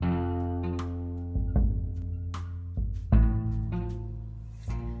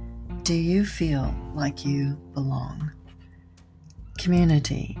Do you feel like you belong?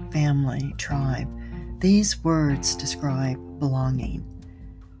 Community, family, tribe. These words describe belonging.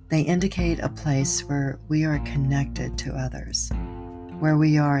 They indicate a place where we are connected to others, where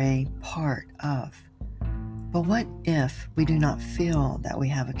we are a part of. But what if we do not feel that we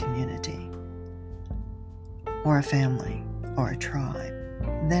have a community, or a family, or a tribe?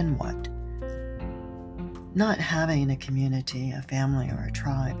 Then what? Not having a community, a family, or a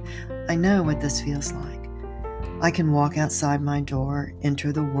tribe, I know what this feels like. I can walk outside my door,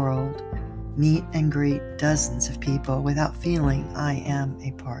 enter the world, meet and greet dozens of people without feeling I am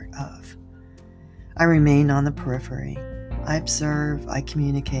a part of. I remain on the periphery. I observe, I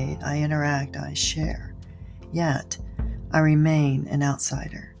communicate, I interact, I share. Yet, I remain an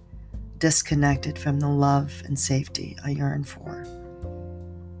outsider, disconnected from the love and safety I yearn for.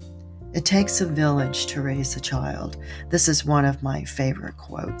 It takes a village to raise a child. This is one of my favorite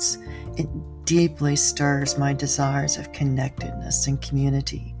quotes. It deeply stirs my desires of connectedness and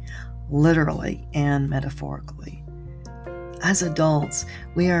community, literally and metaphorically. As adults,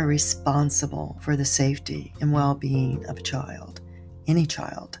 we are responsible for the safety and well-being of a child, any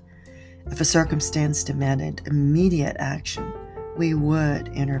child. If a circumstance demanded immediate action, we would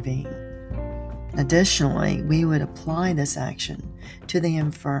intervene. Additionally, we would apply this action to the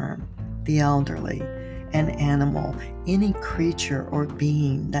infirm, the elderly, an animal, any creature or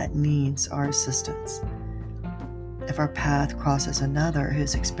being that needs our assistance. If our path crosses another who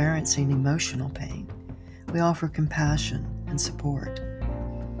is experiencing emotional pain, we offer compassion and support.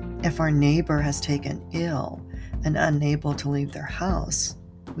 If our neighbor has taken ill and unable to leave their house,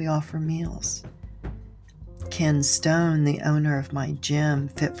 we offer meals. Ken Stone, the owner of my gym,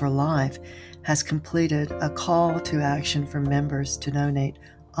 Fit for Life, has completed a call to action for members to donate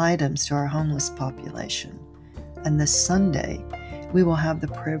items to our homeless population. And this Sunday, we will have the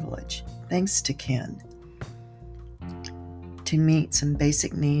privilege, thanks to Ken, to meet some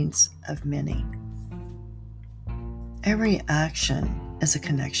basic needs of many. Every action is a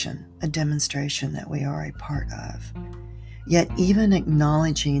connection, a demonstration that we are a part of. Yet even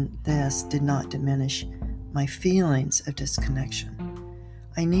acknowledging this did not diminish my feelings of disconnection.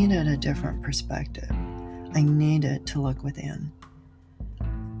 I needed a different perspective. I needed to look within.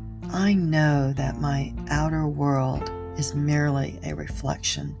 I know that my outer world is merely a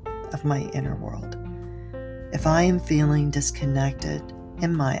reflection of my inner world. If I am feeling disconnected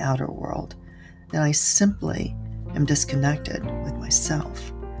in my outer world, then I simply am disconnected with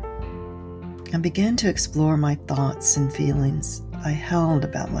myself. I began to explore my thoughts and feelings I held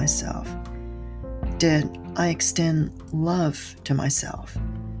about myself. Did I extend love to myself?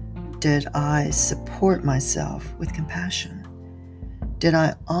 Did I support myself with compassion? Did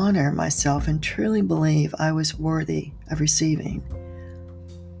I honor myself and truly believe I was worthy of receiving?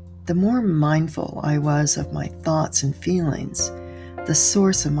 The more mindful I was of my thoughts and feelings, the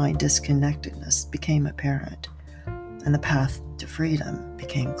source of my disconnectedness became apparent, and the path to freedom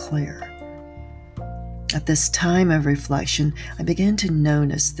became clear. At this time of reflection, I began to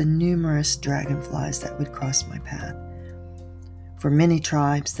notice the numerous dragonflies that would cross my path. For many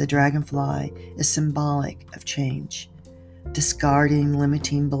tribes, the dragonfly is symbolic of change, discarding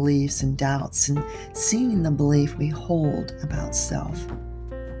limiting beliefs and doubts and seeing the belief we hold about self.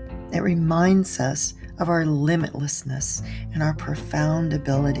 It reminds us of our limitlessness and our profound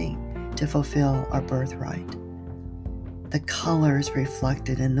ability to fulfill our birthright. The colors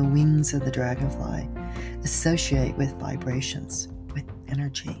reflected in the wings of the dragonfly associate with vibrations, with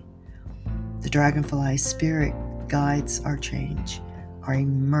energy. The dragonfly spirit guides our change, our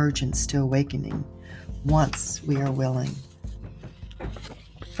emergence to awakening, once we are willing.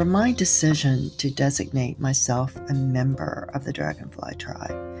 For my decision to designate myself a member of the dragonfly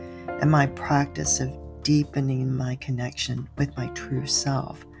tribe and my practice of deepening my connection with my true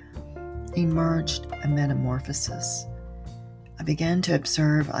self, emerged a metamorphosis. I began to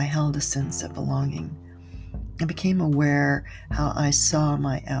observe I held a sense of belonging. I became aware how I saw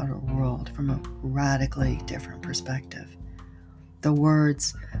my outer world from a radically different perspective. The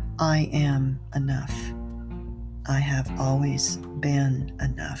words, "I am enough," "I have always been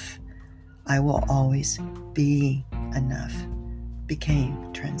enough," "I will always be enough,"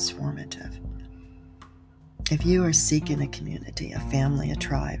 became transformative. If you are seeking a community, a family, a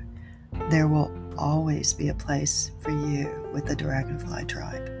tribe, there will always be a place for you with the Dragonfly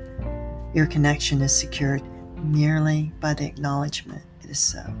Tribe. Your connection is secured merely by the acknowledgement it is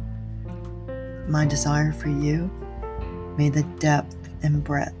so. My desire for you, may the depth and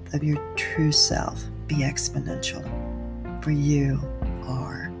breadth of your true self be exponential, for you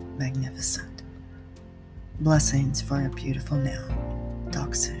are magnificent. Blessings for a beautiful now.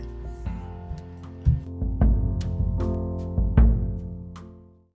 Talk soon.